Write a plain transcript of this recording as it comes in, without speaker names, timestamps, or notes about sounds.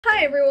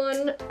Hi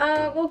everyone,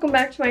 welcome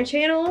back to my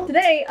channel.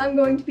 Today I'm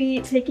going to be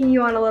taking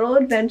you on a little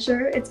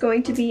adventure. It's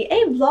going to be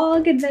a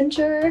vlog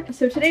adventure.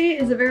 So today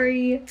is a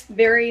very,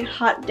 very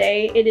hot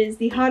day. It is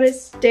the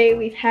hottest day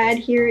we've had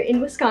here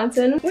in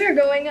Wisconsin. We are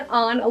going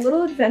on a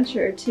little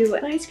adventure to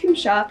an ice cream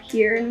shop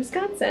here in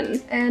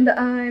Wisconsin. And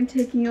I'm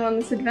taking you on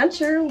this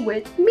adventure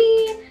with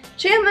me,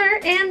 Chandler,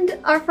 and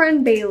our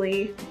friend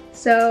Bailey.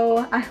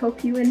 So I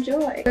hope you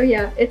enjoy. So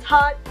yeah, it's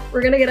hot.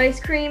 We're gonna get ice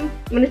cream.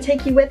 I'm gonna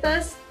take you with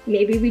us.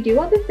 Maybe we do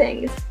other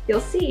things. You'll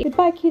see.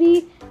 Goodbye,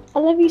 kitty. I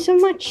love you so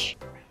much.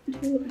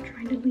 I'm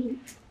trying to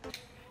leave.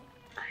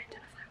 I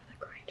identify with a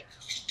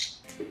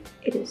grinder.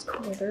 It is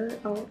colder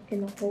out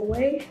in the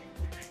hallway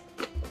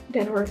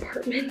than our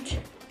apartment,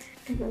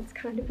 and that's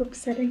kind of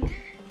upsetting.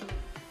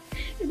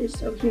 It is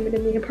so humid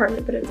in the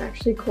apartment, but it's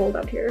actually cold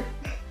out here.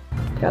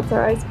 Got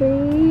our ice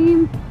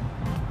cream.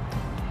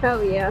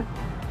 Hell yeah.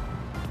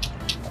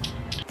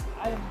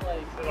 I am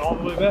like sit all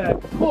the way back.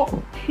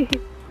 Oh.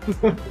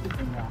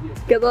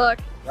 Good luck.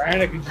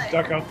 Ryan, I can just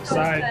duck out the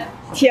side.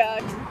 Yeah,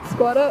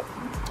 squat up.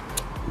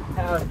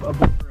 Have a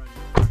bumper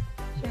on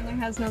you. Chandler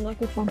has no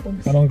luck with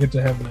bumpers. I don't get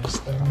to have nice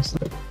things.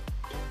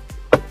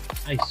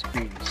 Ice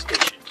cream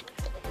station.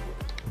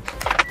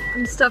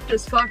 I'm stuffed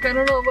as fuck. I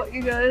don't know about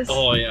you guys.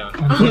 Oh yeah.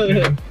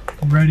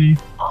 I'm ready.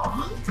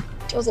 Oh,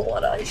 that was a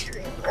lot of ice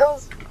cream. That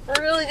was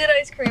really good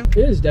ice cream. It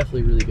is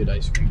definitely really good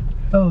ice cream.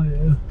 Hell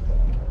yeah.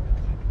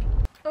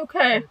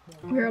 Okay,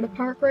 we're at a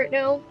park right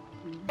now.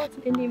 It's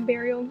an Indian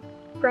burial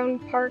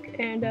ground park,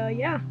 and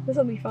yeah, this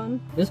will be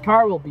fun. This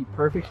car will be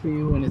perfect for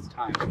you when it's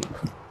time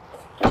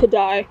To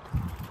die.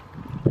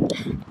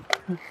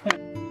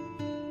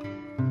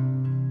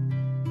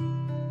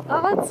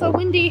 Oh, it's so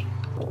windy.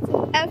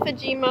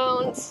 Effigy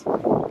mounds.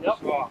 Yep.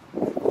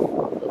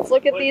 Let's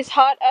look at these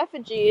hot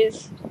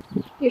effigies.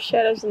 Your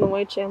shadow's in the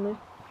way, Chandler.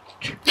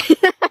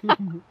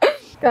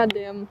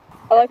 Goddamn.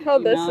 I like how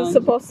this is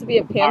supposed to be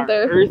a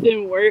panther. Are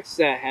earthenworks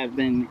that have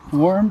been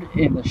formed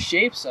in the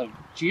shapes of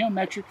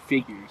geometric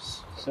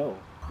figures. So,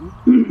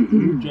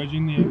 You're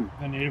judging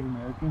the Native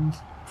Americans?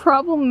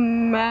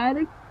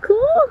 Problematical?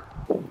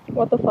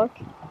 What the fuck?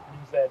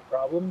 Means they had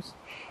problems?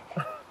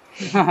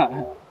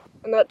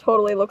 And that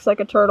totally looks like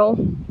a turtle.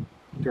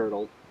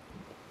 turtle.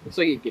 Looks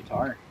like a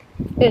guitar.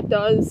 It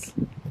does.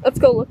 Let's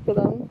go look for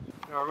them.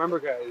 Now remember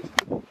guys,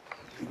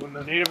 when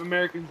the Native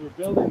Americans were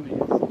building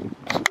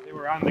these, they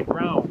were on the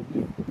ground.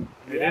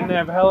 They didn't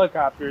have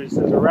helicopters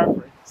as a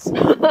reference.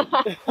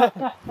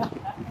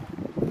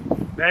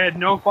 They had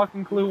no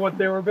fucking clue what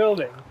they were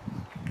building.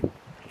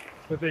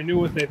 But they knew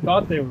what they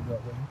thought they were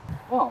building.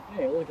 Oh,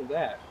 hey, look at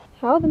that.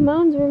 How the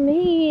mounds were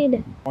made.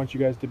 I want you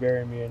guys to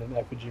bury me in an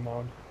effigy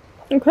mound.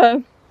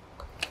 Okay.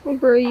 We'll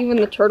bury you in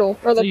the turtle,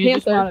 or the so you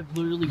panther. just want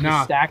to literally Nah.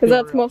 just stack 'Cause it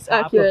that's over most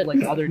top accurate. Of,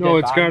 like, other No, dead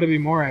it's got to bodies? be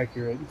more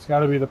accurate. It's got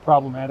to be the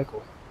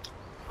problematical.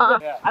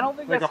 Yeah, I don't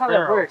think Like that's a how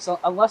pharaoh. that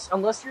works.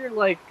 Unless you're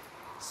like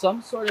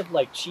some sort of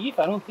like chief,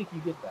 I don't think you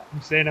get that. You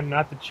saying I'm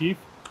not the chief?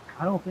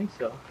 I don't think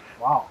so.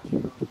 Wow.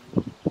 Look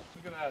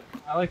at that.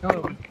 I like how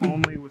it was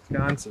only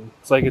Wisconsin.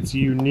 It's like it's a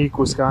unique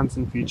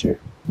Wisconsin feature.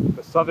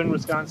 The southern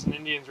Wisconsin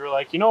Indians were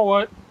like, you know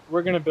what?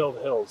 We're going to build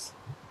hills.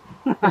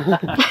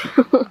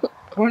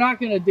 We're not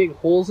gonna dig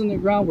holes in the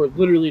ground. We're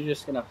literally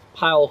just gonna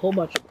pile a whole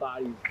bunch of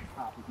bodies on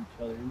top of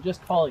each other and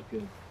just call it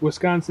good.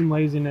 Wisconsin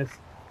laziness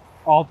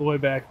all the way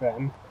back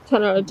then.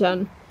 10 out of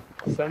 10.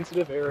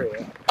 Sensitive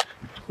area.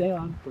 Stay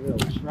on for real.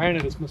 Ryan,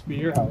 this must be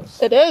your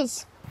house. It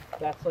is.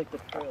 That's like the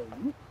trail.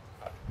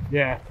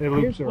 Yeah, it Here's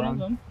loops one of around.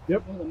 them.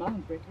 Yep. One of the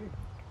mountains right here.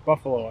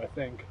 Buffalo, I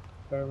think.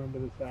 If I remember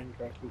the sign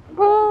correctly.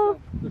 Oh,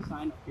 The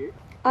sign up here.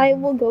 I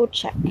will go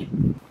check.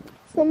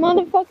 It's the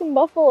motherfucking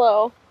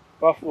buffalo.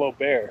 Buffalo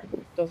bear.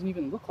 Doesn't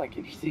even look like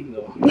anything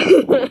though.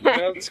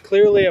 That's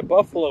clearly a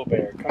buffalo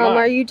bear. Come on.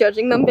 Are you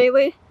judging them,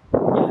 Bailey?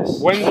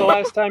 Yes. When's the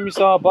last time you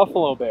saw a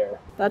buffalo bear?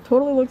 That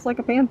totally looks like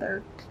a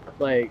panther.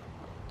 Like.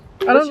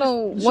 I don't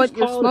know what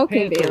you're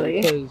smoking,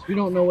 Bailey. Because we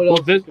don't know what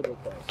else this- it could look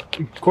like.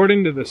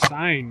 According to the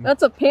sign,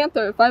 That's a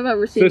panther if I've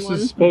ever seen this one.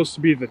 is supposed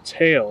to be the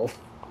tail,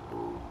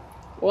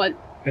 What?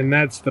 and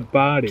that's the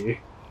body.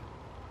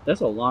 That's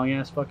a long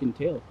ass fucking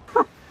tail.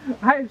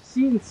 I've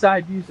seen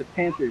side views of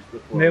panthers before.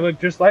 And they look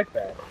just like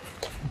that.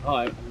 Oh,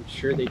 I'm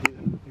sure they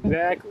do.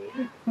 Exactly.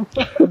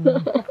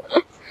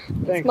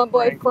 Thanks, my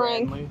boy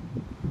Frank. Ranley.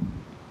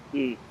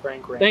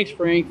 Frank Ranley. Thanks,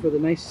 Frank, for the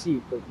nice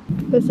seat. But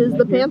This is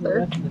the here's panther.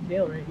 rest of the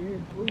tail right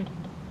here. Ooh.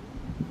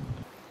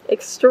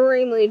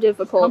 Extremely Come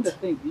difficult to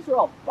think, these are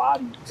all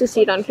bodies. to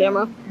see it on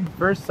camera.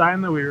 First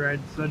sign that we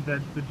read said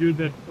that the dude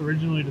that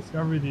originally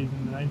discovered these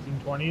in the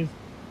 1920s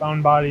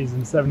found bodies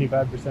in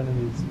 75% of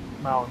these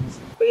mountains.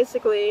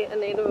 Basically a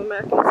Native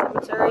American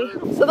cemetery.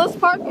 So this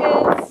park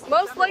is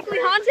most likely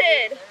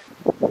haunted.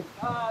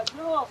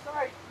 No,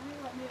 sorry.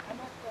 I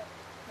meant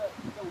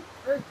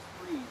the earth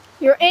breeze.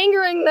 You're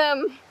angering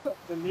them.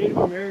 The Native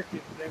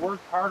Americans, they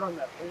worked hard on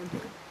that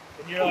panther.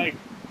 And you're like,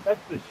 that's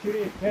the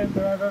shittiest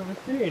panther I've ever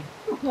seen.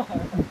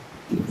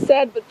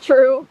 Sad but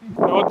true. You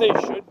know what they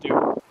should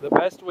do? The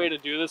best way to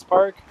do this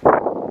park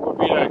would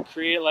be to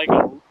create like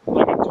a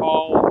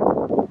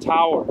tall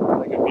tower,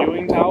 like a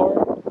viewing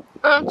tower,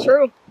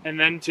 true. And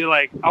then to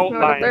like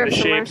outline the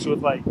shapes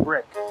with like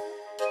brick.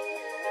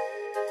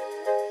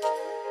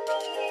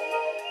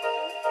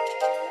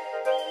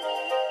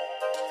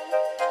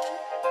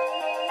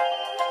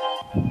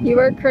 You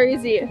are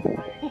crazy.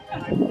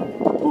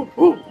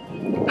 Roll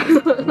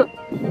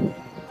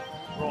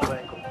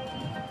ankle.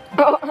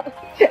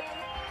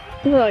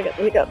 Oh, I got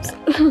the hiccups.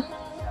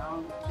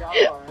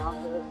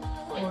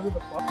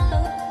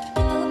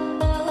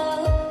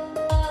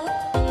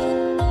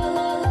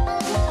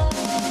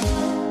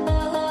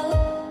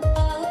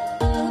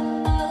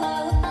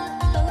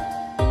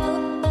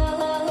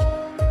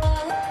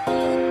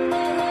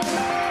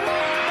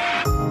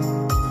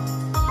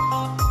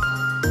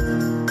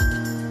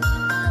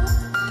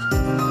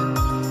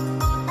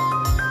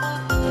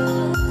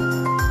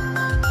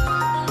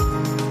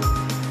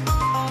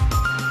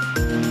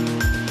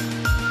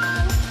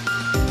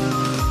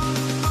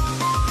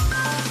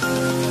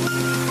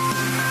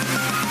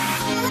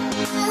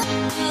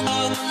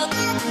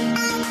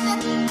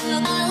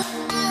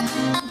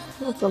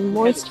 That's a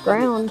moist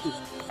ground.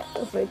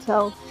 That's what I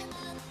tell.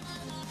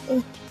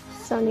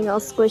 Sounding all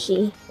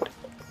squishy.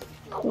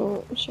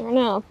 Oh, sure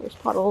enough, there's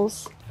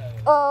puddles.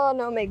 Oh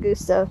no, me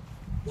gusta.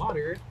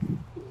 Water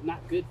is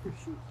not good for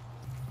shoes.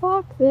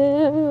 Fuck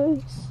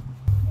this.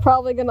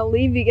 Probably gonna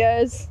leave you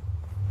guys.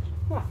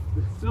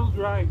 It's still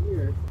dry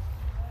here.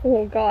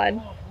 Oh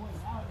god.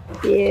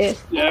 Yeah.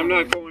 Yeah, I'm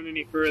not going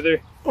any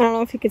further. I don't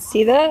know if you can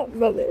see that,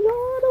 but there's a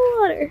lot of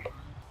water.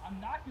 I'm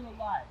not gonna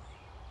lie.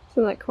 It's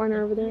in that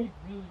corner over there.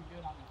 Really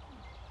good on the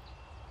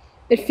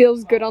feet. It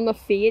feels good on the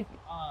feet.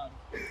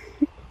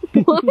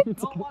 What?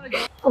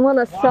 I'm on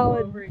a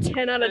solid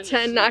 10 out of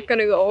 10, not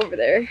gonna go over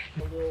there.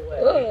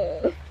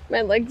 Ugh.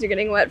 My legs are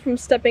getting wet from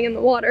stepping in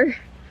the water.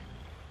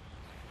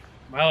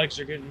 My legs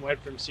are getting wet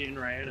from seeing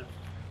Rihanna.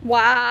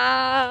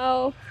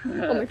 Wow.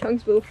 Oh, my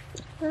tongue's blue.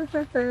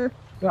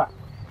 Yeah.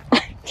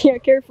 Yeah,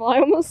 careful, I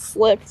almost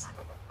slipped.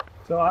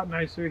 It's a lot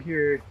nicer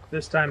here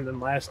this time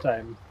than last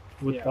time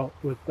without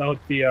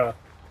the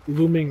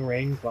looming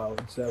rain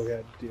clouds that we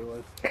had to deal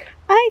with.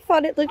 I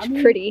thought it looked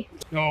pretty.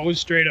 No, it was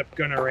straight up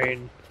gonna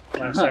rain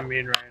last time me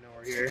and Ryan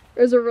were here.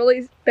 There was a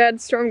really bad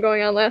storm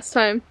going on last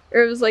time.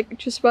 Or it was like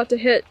just about to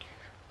hit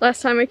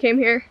last time I came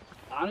here.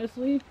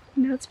 Honestly,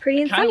 Now it's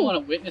pretty I kind insane. of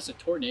want to witness a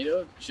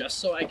tornado just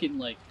so I can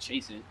like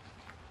chase it.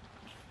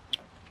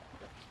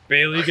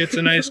 Bailey gets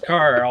a nice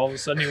car, all of a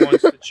sudden he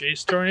wants to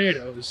chase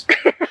tornadoes.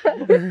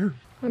 I'm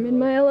in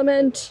my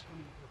element.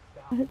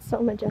 It's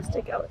so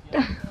majestic out.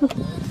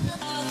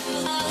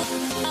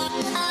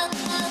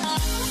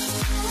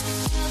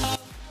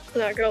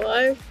 Not gonna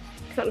lie,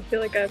 I kind of feel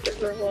like I have to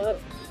throw up.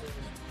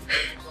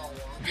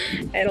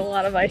 I had a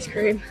lot of ice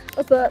cream.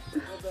 What's that?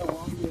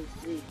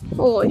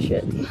 Holy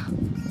shit.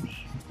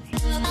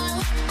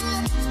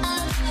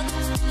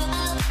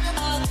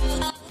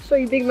 Show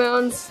you big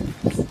mounds.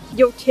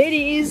 Yo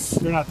titties.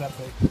 They're not that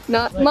big.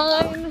 Not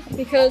mine,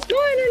 because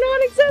mine are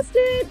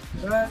non-existent.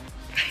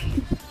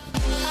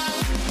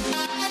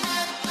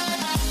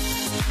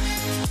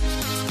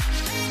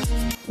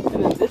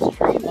 And then this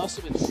tree must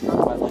have been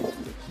struck by lightning.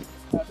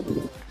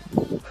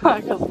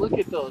 Because look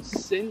at those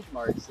singe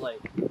marks, like,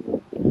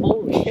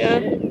 holy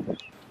shit.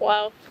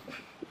 Wow.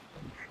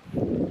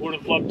 Would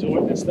have loved to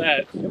witness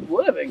that. It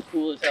would have been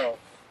cool as hell.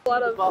 A lot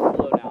The of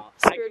buffalo now.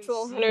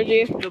 spiritual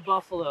energy. The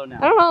buffalo I now.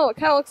 don't know, it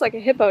kind of looks like a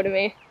hippo to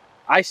me.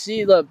 I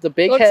see the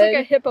big It looks head.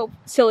 like a hippo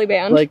silly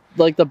band.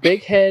 Like the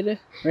big head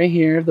right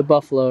here of the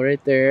buffalo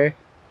right there.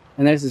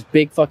 And there's this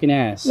big fucking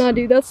ass. Nah,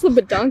 dude, that's the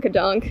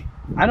badonkadonk.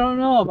 I don't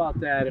know about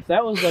that. If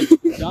that was like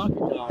Donkey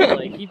Dong,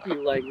 like he'd be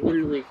like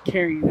literally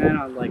carrying that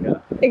on like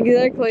a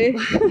Exactly.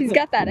 He's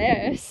got that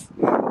ass.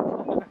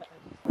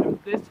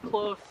 this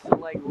close to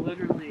like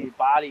literally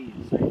bodies.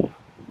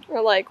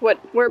 Or like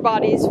where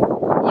bodies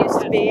used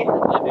to be.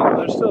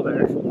 They're still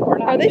there.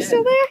 Are they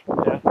still there?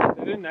 Yeah.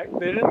 They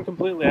didn't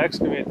completely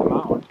excavate them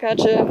out.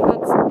 Gotcha.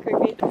 That's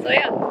creepy. So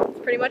yeah, it's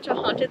pretty much a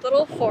haunted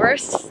little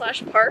forest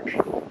slash park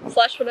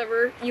slash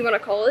whatever you want to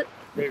call it.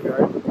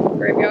 Graveyard.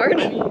 Graveyard.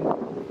 I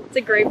mean, It's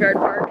a graveyard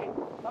park.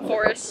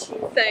 Forest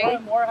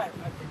thing.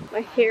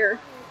 My hair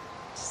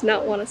does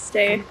not want to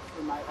stay.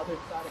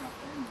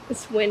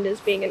 This wind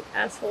is being an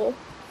asshole.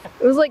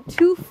 It was like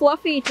too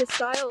fluffy to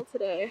style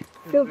today.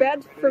 Feel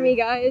bad for me,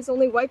 guys.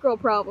 Only white girl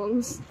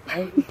problems.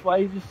 That's why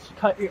you just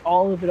cut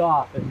all of it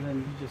off and then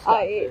you just.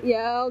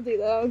 Yeah, I'll do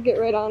that. I'll get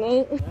right on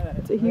it.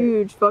 It's a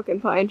huge fucking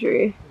pine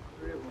tree.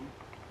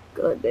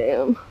 God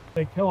damn.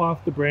 They kill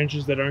off the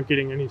branches that aren't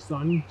getting any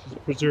sun to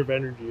preserve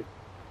energy.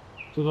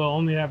 So they'll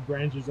only have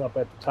branches up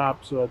at the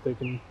top so that they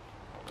can be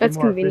That's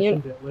more convenient.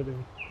 efficient at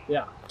living.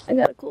 Yeah. I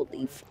got a cold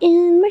leaf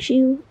in my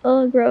shoe.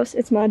 Oh, gross.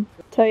 It's mud.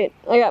 Tight.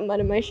 I got mud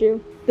in my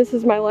shoe. This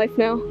is my life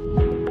now.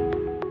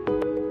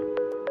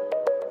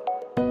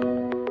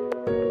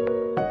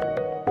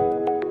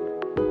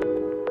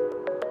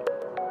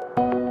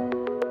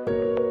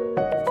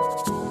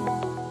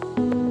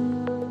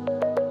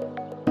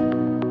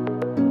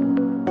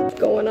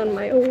 Going on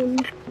my own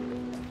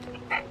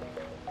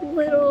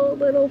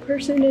little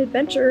person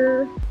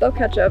adventure. They'll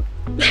catch up.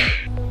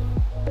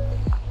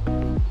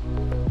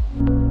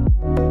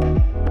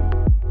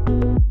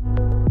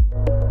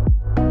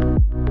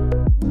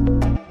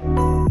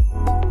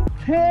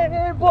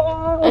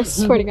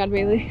 Swear to God,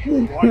 Bailey.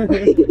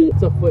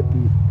 It's a foot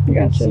deep. You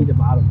can Gotcha. see the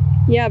bottom.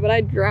 Yeah, but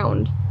I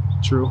drowned.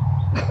 True.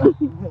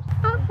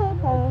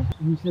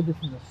 You said this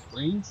is a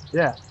spring?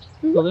 Yeah,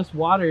 So this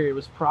water, it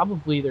was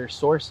probably their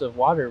source of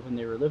water when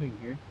they were living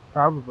here.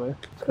 probably.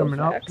 It's Cool coming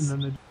up, facts.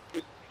 and then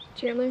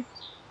Chandler,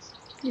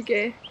 you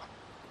gay.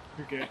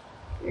 you're good.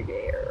 You're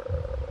gay.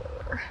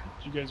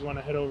 Do you guys want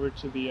to head over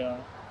to the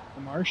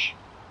marsh?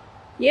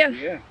 Yeah,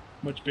 Yeah.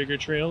 Much bigger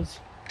trails.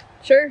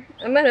 sure.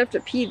 I might have to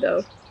pee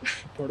though.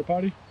 Porta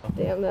potty,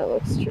 Damn, that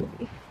looks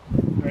trippy.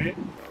 right?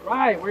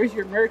 Right, where's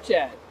your merch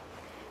at?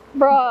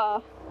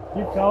 Bruh.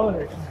 Keep telling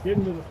her. She's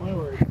getting to the point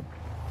where it's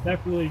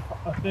definitely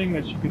a thing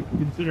that she could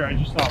consider. I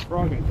just saw a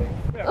frog, I think.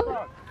 Yeah,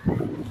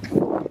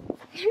 frog.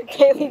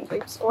 Kaylee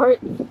thinks for it.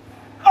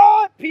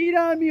 Oh, it peed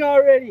on me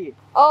already!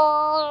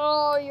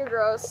 Oh, you're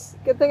gross.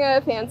 Good thing I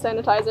have hand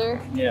sanitizer.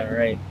 Yeah,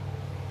 right.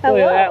 Hello.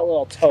 Look at that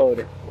little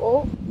toad.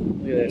 Oh,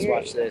 Look at this,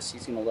 watch this.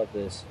 He's gonna love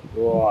this.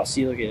 Oh,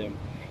 see, look at him.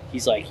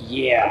 He's like,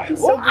 yeah. he's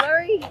so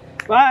blurry.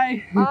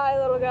 Bye! Hi,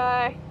 little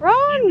guy. He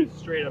Run! was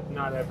straight up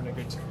not having a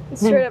good time.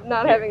 Straight up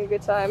not having a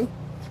good time.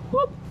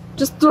 Whoop.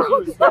 Just throw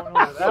He was going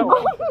over that way.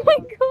 Oh my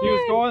god. He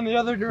was going the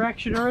other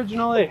direction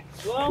originally.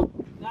 Well,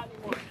 not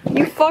anymore.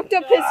 You fucked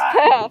up his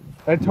path.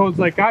 That toad's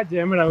like, God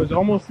damn it, I was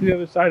almost to the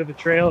other side of the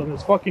trail and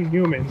this fucking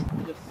human.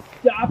 Just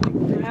stop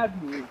and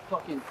grab me and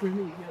fucking threw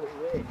me the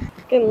other way.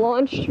 Fucking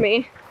launched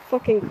me.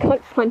 Fucking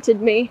cunt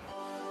punted me.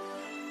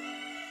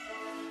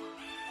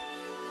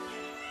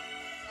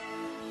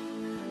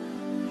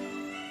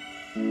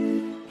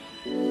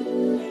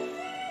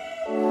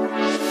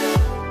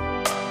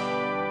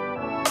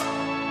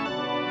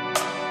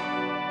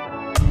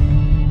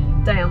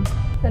 Damn,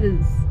 that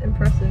is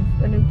impressive.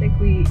 I didn't think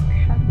we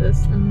had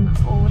this in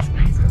all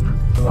Wisconsin.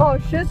 Oh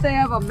shit, they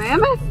have a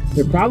mammoth?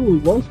 There probably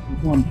was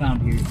one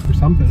found here. Or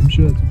something, I'm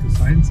sure that's what the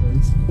sign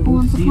says.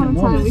 Once See in upon a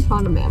time moment. we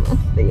found a mammoth.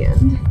 The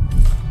end.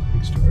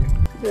 Big story.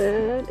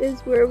 That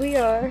is where we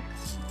are.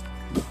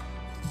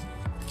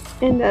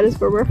 And that is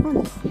where we're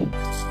from.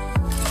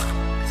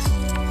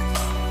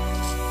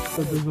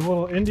 So there's a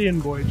little Indian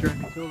boy trying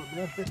to kill the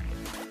mammoth.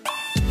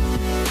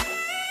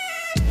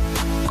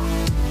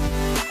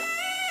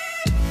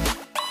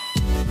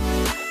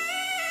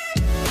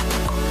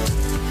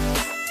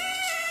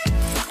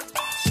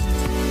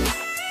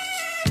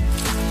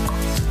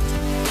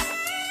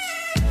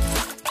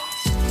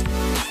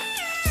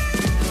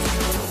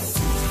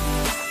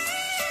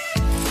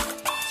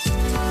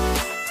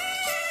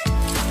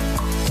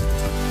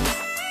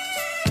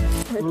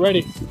 We're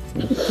ready.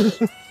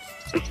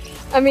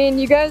 I mean,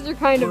 you guys are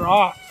kind We're of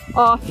off.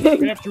 off.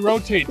 We have to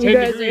rotate You 10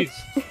 guys are-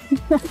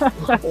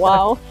 degrees.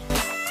 Wow.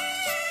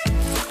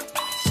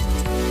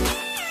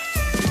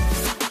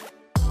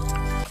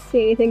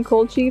 See anything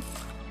cool, Chief?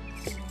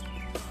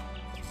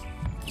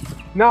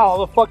 No,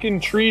 all the fucking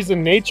trees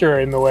and nature are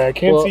in the way. I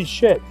can't Well- see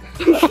shit.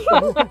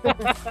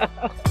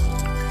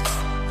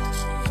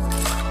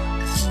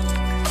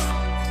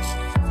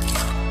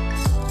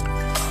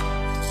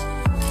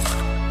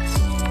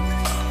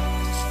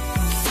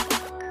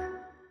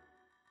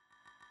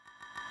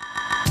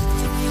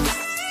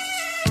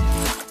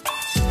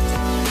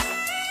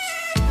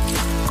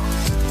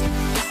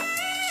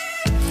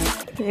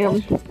 Damn,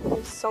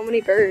 there's so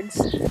many birds.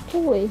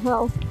 Holy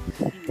hell.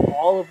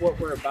 All of what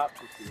we're about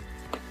to see.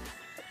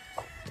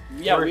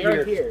 Yeah, We're we are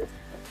here. here.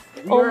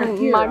 We Oh are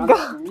here my on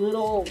God. this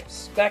little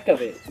speck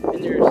of it,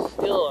 and there's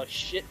still a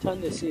shit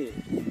ton to see.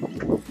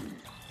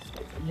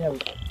 Yeah,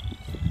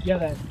 yeah,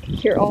 that.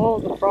 Hear all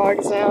the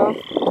frogs now.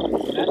 That's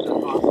an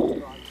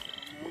awesome frog.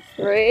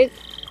 Right?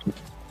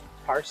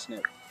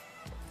 Parsnip.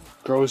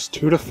 Grows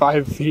 2 to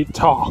 5 feet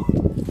tall.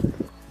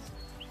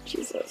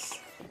 Jesus.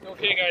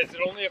 Okay, guys, it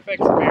only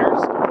affects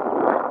bears.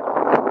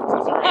 It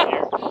says it right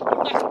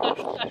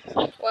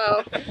here.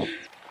 Wow.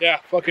 Yeah,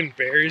 fucking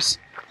bears.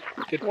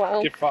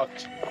 Wow. Get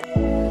fucked.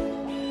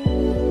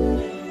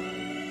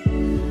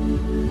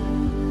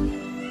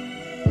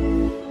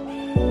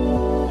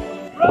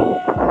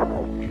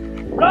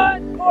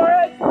 Run,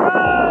 Forrest,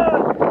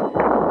 run!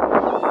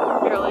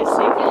 Barely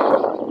see.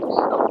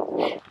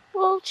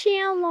 Little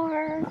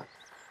Chandler.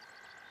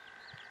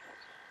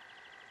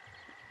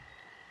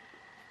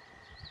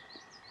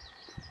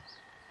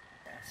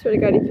 Swear to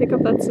God, you pick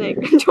up that snake.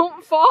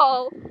 Don't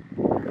fall!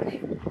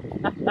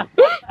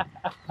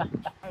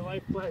 My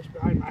life flashed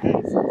behind my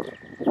eyes.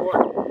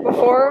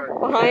 Before?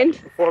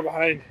 Behind? Before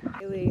behind.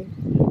 Really?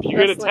 If you get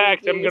Wrestling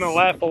attacked, I'm geese. gonna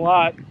laugh a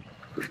lot.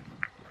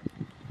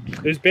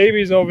 There's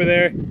babies over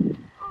there.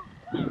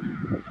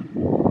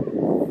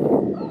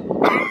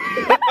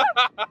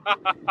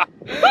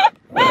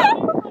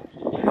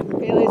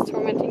 Bailey's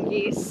tormenting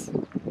geese.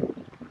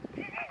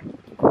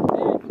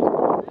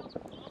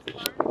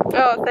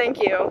 Oh, thank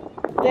you.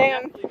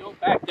 Damn. They go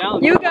back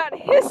down. You got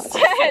hissed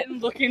at! Sitting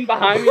looking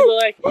behind me,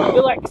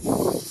 they're like,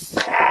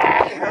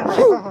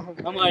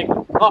 I'm like,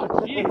 oh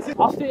jeez,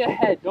 I'll stay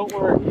ahead, don't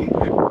worry.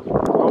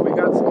 Oh, we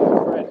got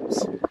some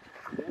friends.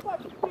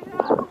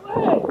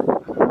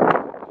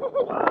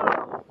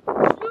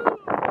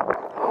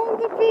 Oh,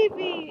 the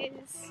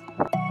babies!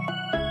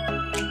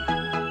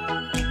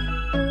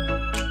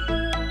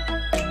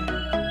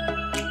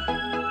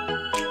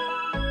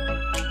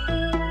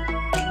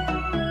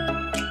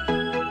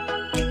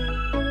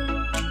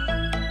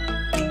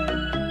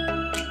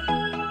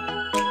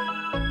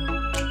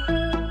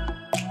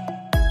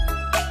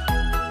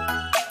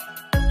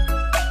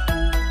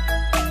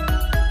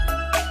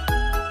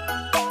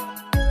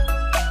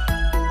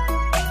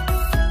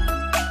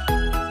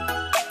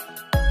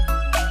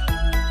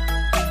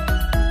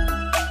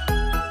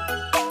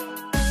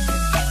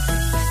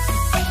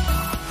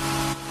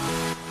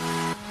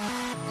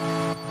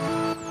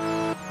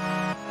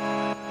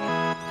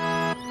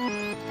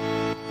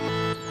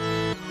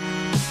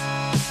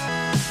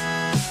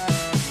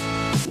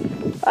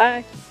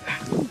 Bye.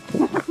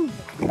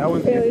 That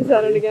one's Bailey's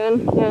at it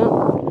again. Yeah.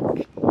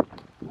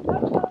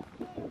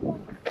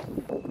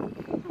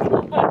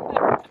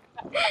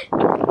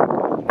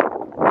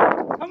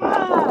 Come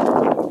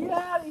on! Get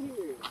out of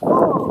here!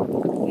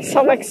 Oh.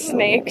 Sound like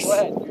snakes.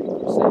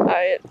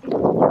 Alright.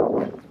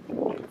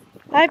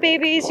 Hi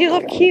babies, you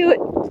look cute.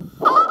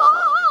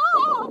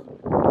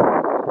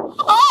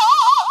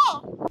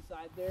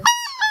 Side there.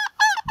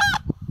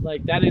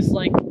 Like that is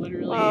like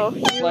literally. Oh,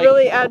 you like,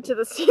 really add to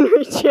the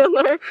scenery,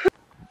 Chandler.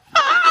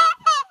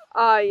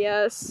 Ah,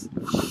 yes.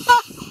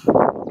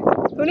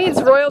 Who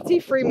needs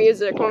royalty-free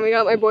music when we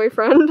got my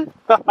boyfriend?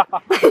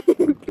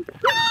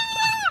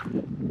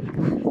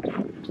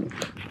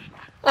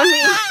 I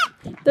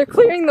mean, they're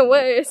clearing the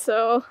way,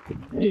 so.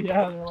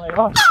 Yeah, they're like,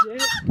 oh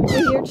shit. We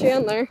hear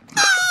Chandler.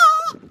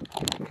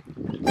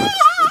 This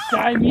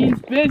guy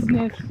means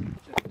business.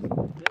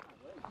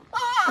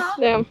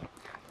 Damn.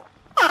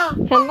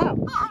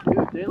 Hello.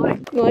 They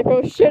like. They're like,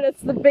 oh shit,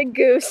 it's the big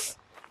goose.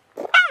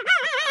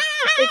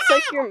 It's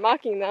like you're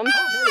mocking them.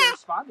 Oh, they're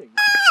responding.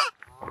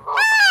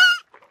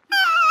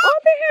 Oh,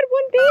 they had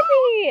one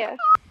baby!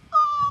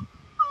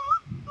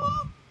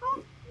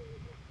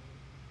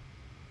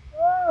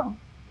 Oh.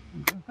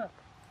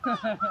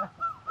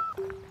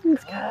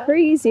 It's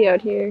crazy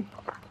out here.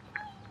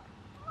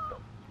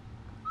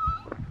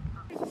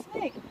 There's a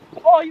snake.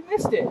 Oh, you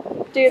missed it.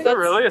 Dude, Is there that's...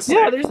 really a snake?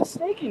 Yeah, there's a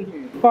snake in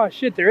here. Oh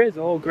shit, there is a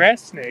little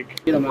grass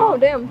snake. Get him Oh, out.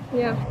 damn.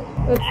 Yeah.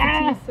 That's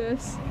the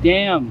thesis.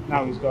 Damn.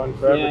 Now he's gone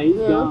forever. Yeah, he's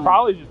gone.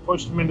 Probably just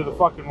pushed him into the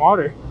fucking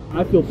water.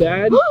 I feel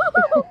bad.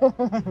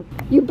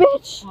 You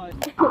bitch!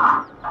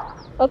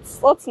 What?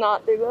 Let's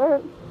not do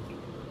that.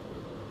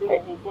 The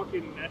whole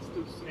fucking nest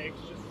of snakes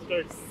just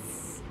starts.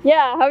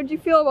 Yeah, how would you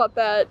feel about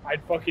that?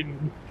 I'd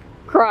fucking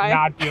Cry.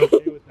 not be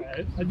okay with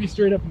that. I'd be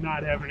straight up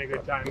not having a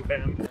good time,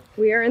 fam.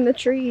 We are in the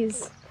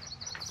trees.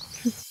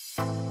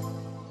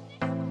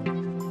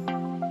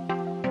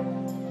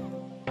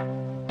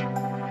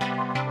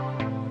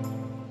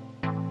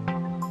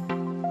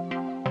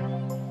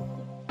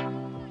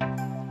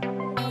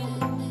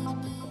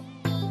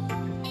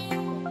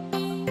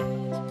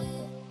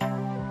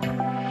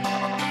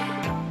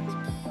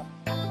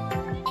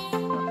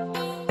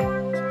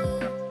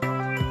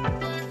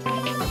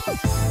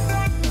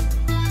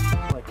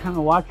 Kind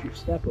of watch your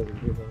step over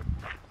here,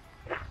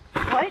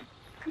 though. What?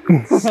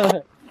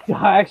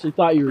 I actually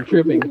thought you were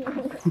tripping.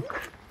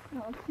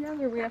 No, it's the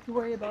other we have to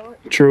worry about.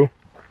 True.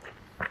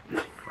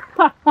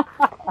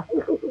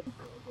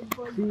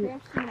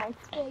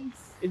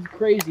 It's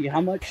crazy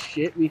how much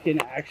shit we can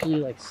actually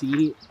like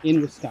see in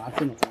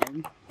Wisconsin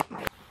alone.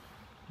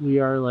 We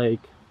are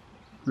like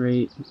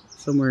right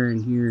somewhere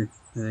in here,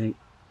 I think.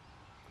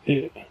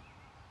 Yeah.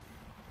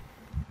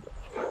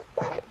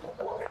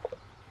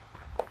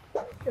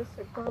 Just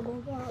a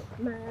garbled up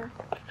mess.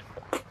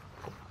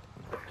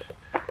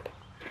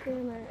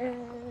 Dinner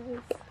is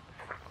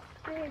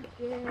big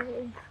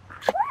day.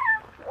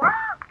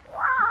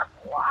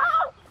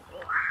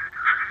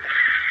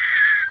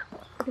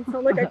 It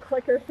sounds like a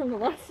clicker from The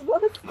Last of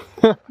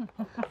Us.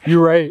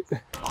 You're right.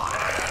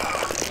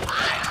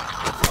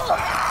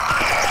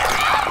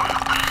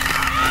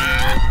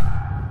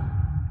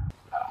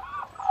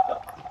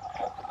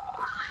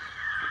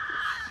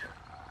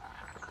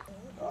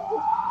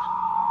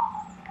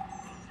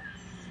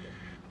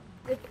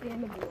 It's the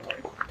end of the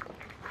world.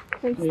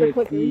 Thanks to It's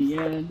clickers. the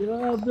end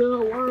of the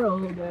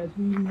world as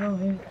we know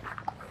it.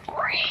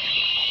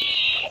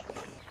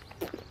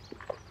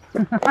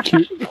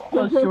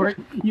 So short,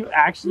 you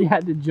actually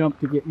had to jump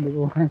to get into the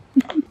line.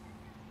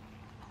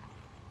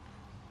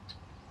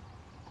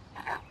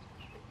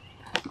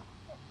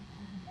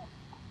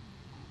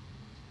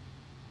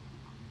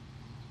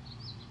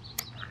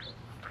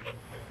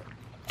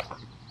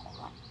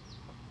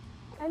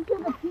 Enter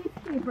the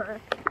peacekeeper,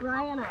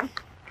 Rihanna.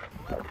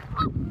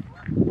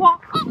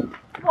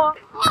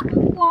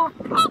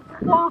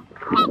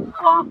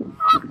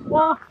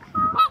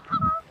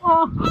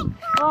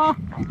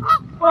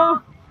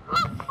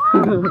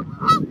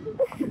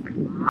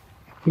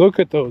 Look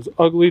at those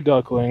ugly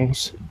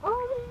ducklings.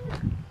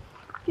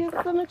 Give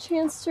them a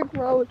chance to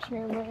grow,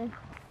 Chandler.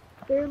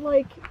 They're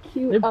like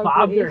cute. They bob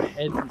ugly. their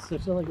heads in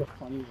such a, like a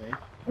funny way.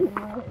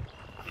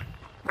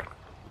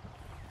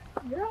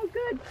 You're all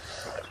good.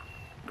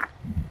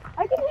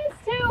 I can hiss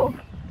too.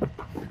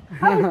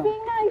 I was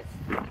being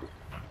nice.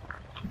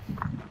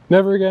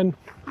 Never again.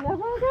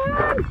 Never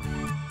again.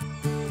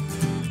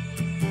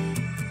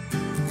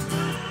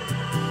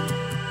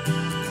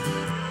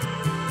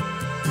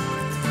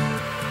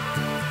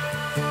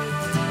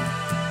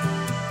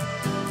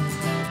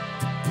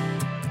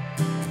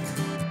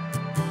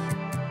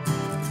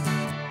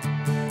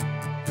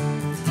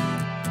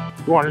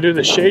 You want to do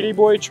the Shady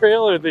Boy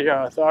Trail or the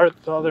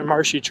other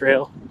marshy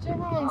trail? Whichever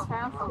one's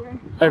faster.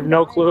 I have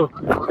no clue.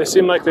 They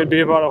seem like they'd be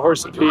about a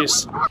horse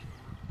apiece.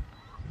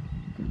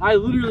 I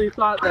literally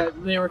thought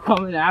that they were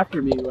coming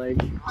after me,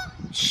 like,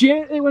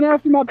 shit, they went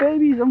after my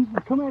babies, I'm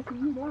coming after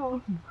you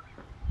now.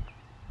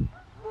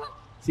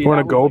 See,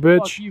 Wanna that go, was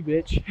like, bitch? Fuck you,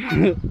 bitch.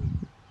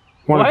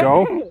 Want What? to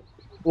go?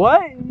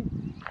 What?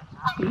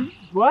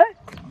 What?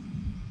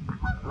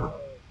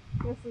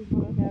 This is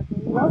what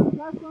happened. What's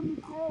that something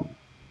to say?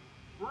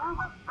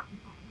 Huh?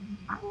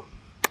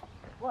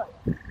 What?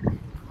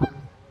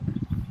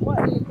 What?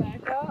 Can you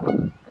back up?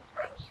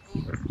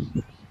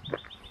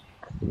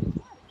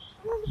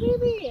 Where's the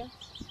baby?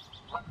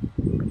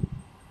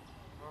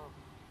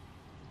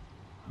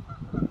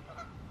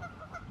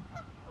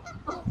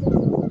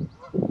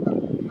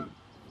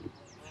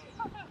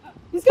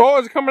 Oh,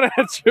 it's coming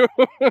at you.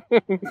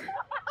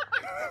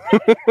 I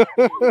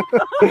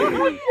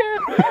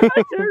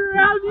turn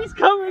around, he's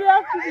coming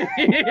after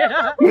me.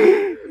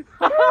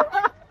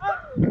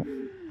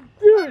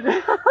 Dude.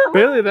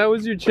 Bailey, that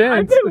was your I've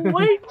chance. been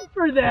waiting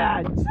for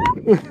that.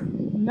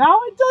 Now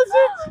it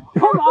doesn't?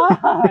 Come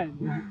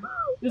on.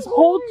 This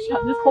whole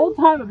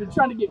time I've been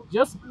trying to get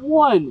just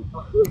one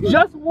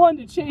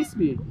to chase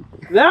me.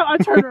 Now I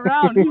turn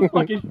around, he was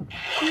waiting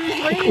for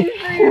you.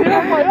 And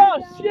I'm like,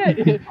 oh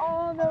shit.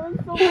 Oh, that was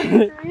so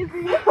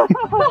crazy.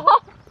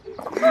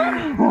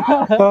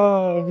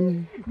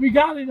 We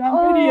got it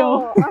on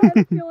video. I had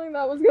a feeling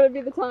that was gonna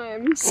be the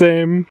time.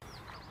 Same.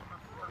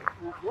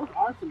 Those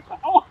are some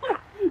oh,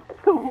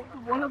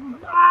 one of them.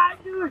 Ah,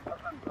 dude.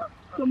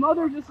 The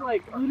mother just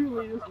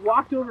literally just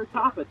walked over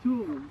top of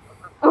two of them.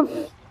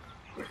 Oh.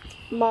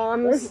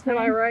 Moms, am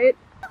I right?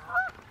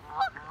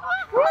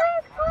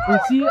 You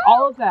see,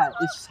 all of that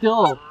is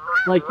still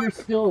you're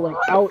still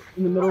out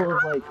in the middle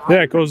of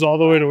Yeah, it goes all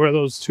the way to where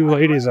those two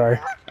ladies are.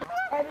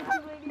 Are there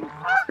two ladies?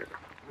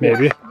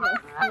 Maybe. Yes.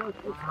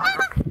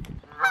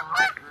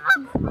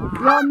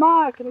 Yo,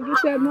 Ma, can I get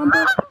that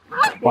number?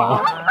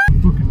 Wow.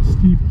 Fucking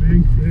steep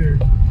bank there.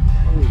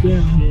 Oh,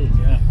 damn shit,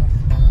 yeah.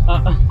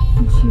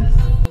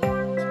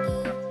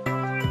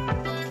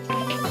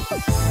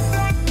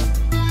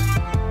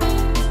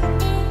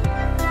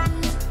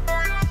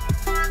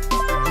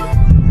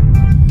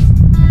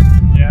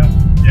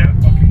 Yeah,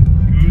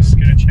 fucking Goose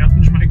gonna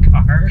challenge my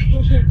car.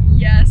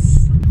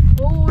 Yes.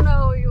 Oh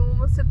no, you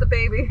almost hit the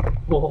baby.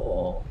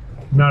 Oh.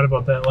 Not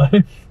about that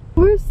life.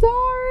 We're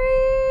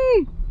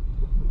sorry! Dude,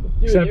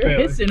 Except you're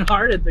Bailey. hissing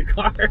hard at the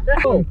car.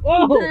 Oh,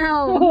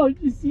 Damn. oh, did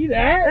you see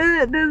that?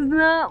 It does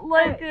not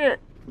like it.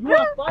 You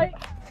wanna fight?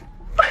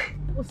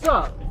 What's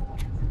up?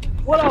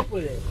 What up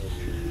with it?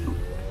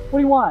 What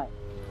do you want?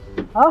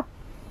 Huh?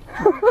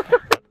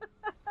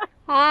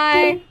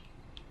 Hi.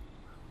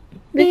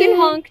 You can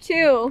honk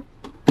too.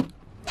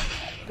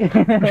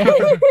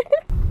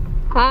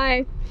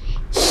 Hi.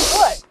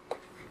 What?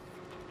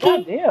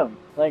 God damn.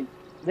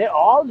 They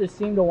all just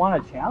seem to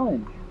want a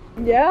challenge.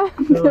 Yeah.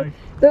 They're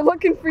They're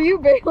looking for you,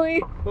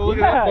 Bailey. oh, look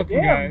at that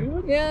fucking guy.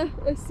 Dude. Yeah,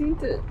 I seen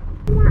it.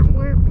 Oh,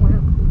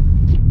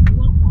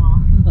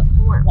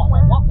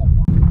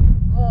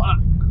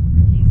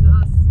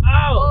 Jesus.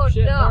 oh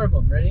shit, no. more of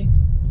them. Ready?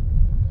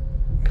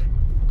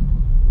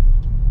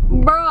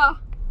 Bruh.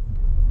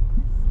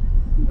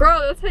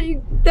 Bro,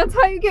 that's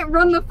how you get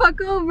run the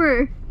fuck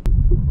over.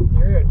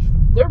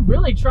 They're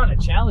really trying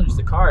to challenge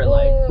the car,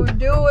 Oh,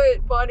 do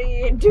it,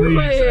 buddy. Do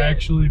Please, it.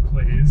 actually,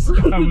 please.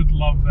 I would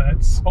love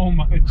that so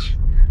much.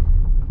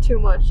 Too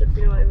much, if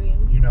you know what I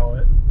mean. You know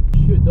it.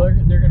 shoot,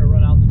 they're gonna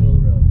run out in the middle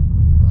of the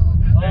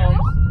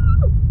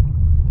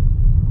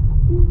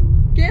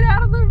road. Get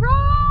out of the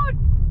road!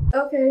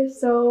 Okay,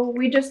 so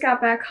we just got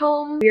back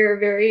home. We are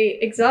very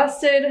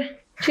exhausted.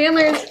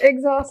 Chandler's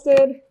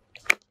exhausted.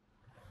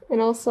 And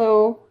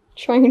also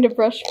trying to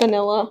brush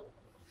Vanilla.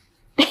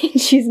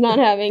 And she's not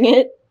having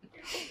it.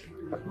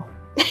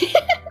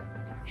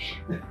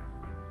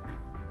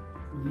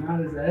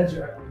 Not as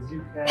agile as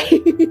you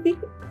can.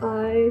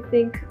 I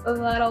think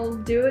that'll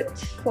do it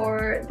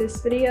for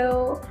this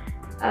video.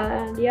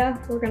 And yeah,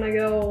 we're gonna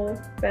go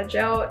veg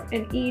out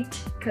and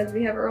eat because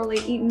we haven't really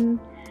eaten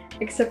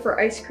except for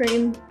ice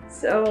cream.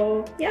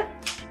 So yeah,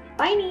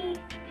 bye.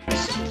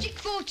 Subject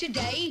for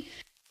today,